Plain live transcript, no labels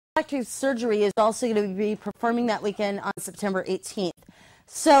elective surgery is also going to be performing that weekend on September 18th.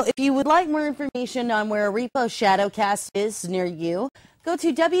 So if you would like more information on where a Repo Shadowcast is near you, go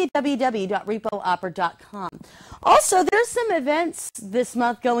to www.repoopera.com. Also, there's some events this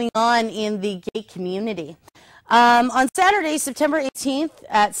month going on in the gay community. On Saturday, September 18th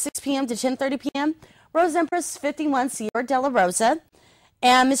at 6 p.m. to 10:30 p.m., Rose Empress 51 Sierra de la Rosa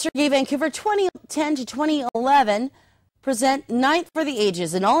and Mr. Gay Vancouver 2010 to 2011 present Night for the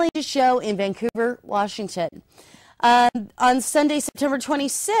Ages, an all-ages show in Vancouver, Washington. On Sunday, September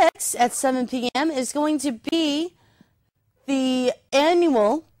 26th at 7 p.m. is going to be the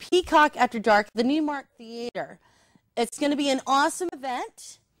annual Peacock After Dark at the Newmark Theater. It's going to be an awesome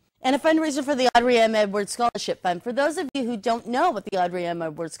event and a fundraiser for the Audrey M. Edwards Scholarship Fund. For those of you who don't know what the Audrey M.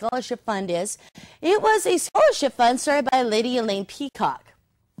 Edwards Scholarship Fund is, it was a scholarship fund started by Lady Elaine Peacock,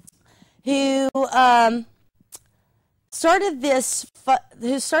 who started this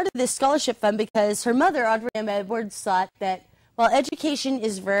scholarship fund because her mother, Audrey M. Edwards, thought that, well, education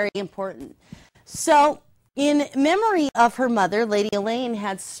is very important. So, in memory of her mother, Lady Elaine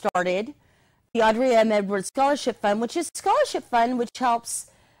had started the Audrey M. Edwards Scholarship Fund, which is a scholarship fund which helps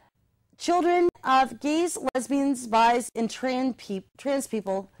children of gays, lesbians, bis, and trans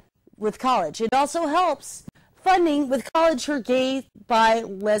people with college. It also helps funding with college for gay, bi,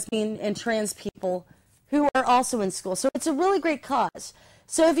 lesbian, and trans people who are also in school. So it's a really great cause.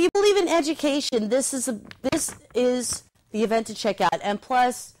 So if you believe in education, this is the event to check out. And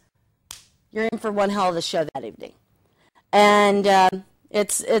plus, you're in for one hell of a show that evening. And I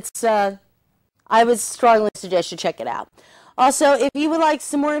would strongly suggest you check it out. Also, if you would like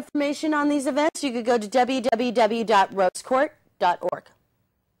some more information on these events, you could go to www.rosecourt.org.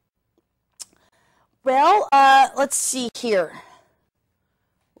 Well, let's see here.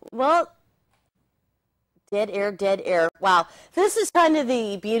 Well, dead air. Wow. This is kind of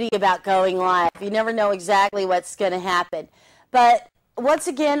the beauty about going live. You never know exactly what's going to happen. But once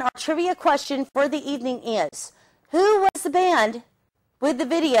again, our trivia question for the evening is, who was the band with the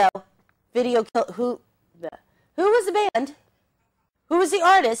video? Who was the band? Who was the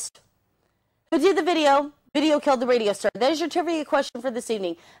artist? Who did the video? Video killed the radio star. That is your trivia question for this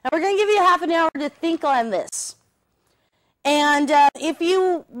evening. Now, we're going to give you half an hour to think on this. And if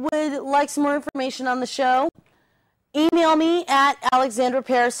you would like some more information on the show, email me at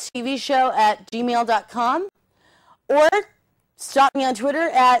alexandraparristvshow@gmail.com or stop me on Twitter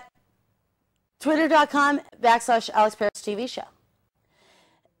at twitter.com/AlexParrisTVShow.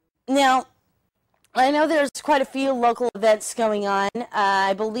 Now, I know there's quite a few local events going on.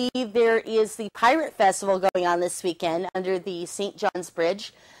 I believe there is the Pirate Festival going on this weekend under the St. John's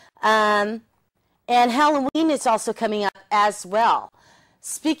Bridge. And Halloween is also coming up as well.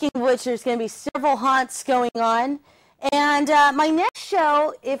 Speaking of which, there's going to be several haunts going on. And my next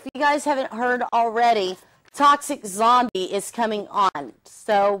show, if you guys haven't heard already, Toxic Zombie is coming on.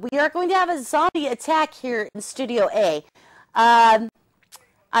 So we are going to have a zombie attack here in Studio A.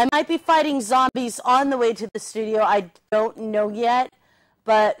 I might be fighting zombies on the way to the studio. I don't know yet.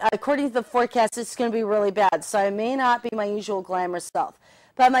 But according to the forecast, it's going to be really bad. So I may not be my usual glamorous self.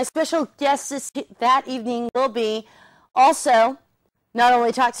 But my special guest that evening will be also not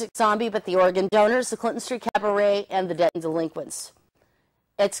only Toxic Zombie, but the Oregon Donors, the Clinton Street Cabaret, and the Denton Delinquents.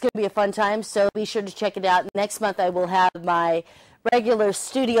 It's going to be a fun time, so be sure to check it out. Next month I will have my regular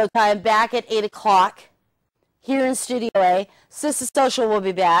studio time back at 8 o'clock here in Studio A. Sister Social will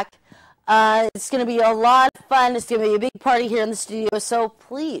be back. It's going to be a lot of fun. It's going to be a big party here in the studio, so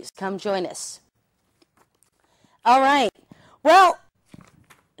please come join us. All right. Well,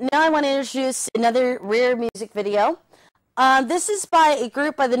 now I want to introduce another rare music video. This is by a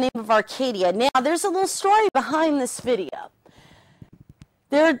group by the name of Arcadia. Now, there's a little story behind this video.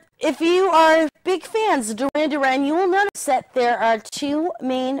 If you are big fans of Duran Duran, you will notice that there are two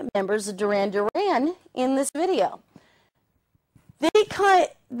main members of Duran Duran in this video.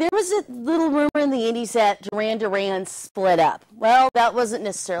 There was a little rumor in the 80s that Duran Duran split up. Well, that wasn't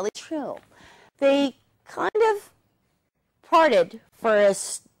necessarily true. They kind of parted for a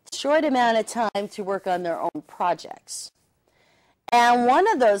short amount of time to work on their own projects. And one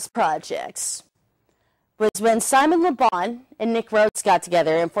of those projects was when Simon Le Bon and Nick Rhodes got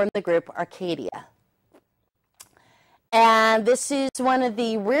together and formed the group Arcadia. And this is one of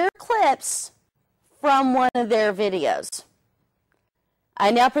the rare clips from one of their videos.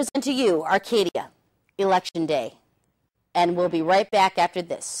 I now present to you Arcadia, Election Day. And we'll be right back after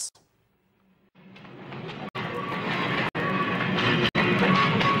this.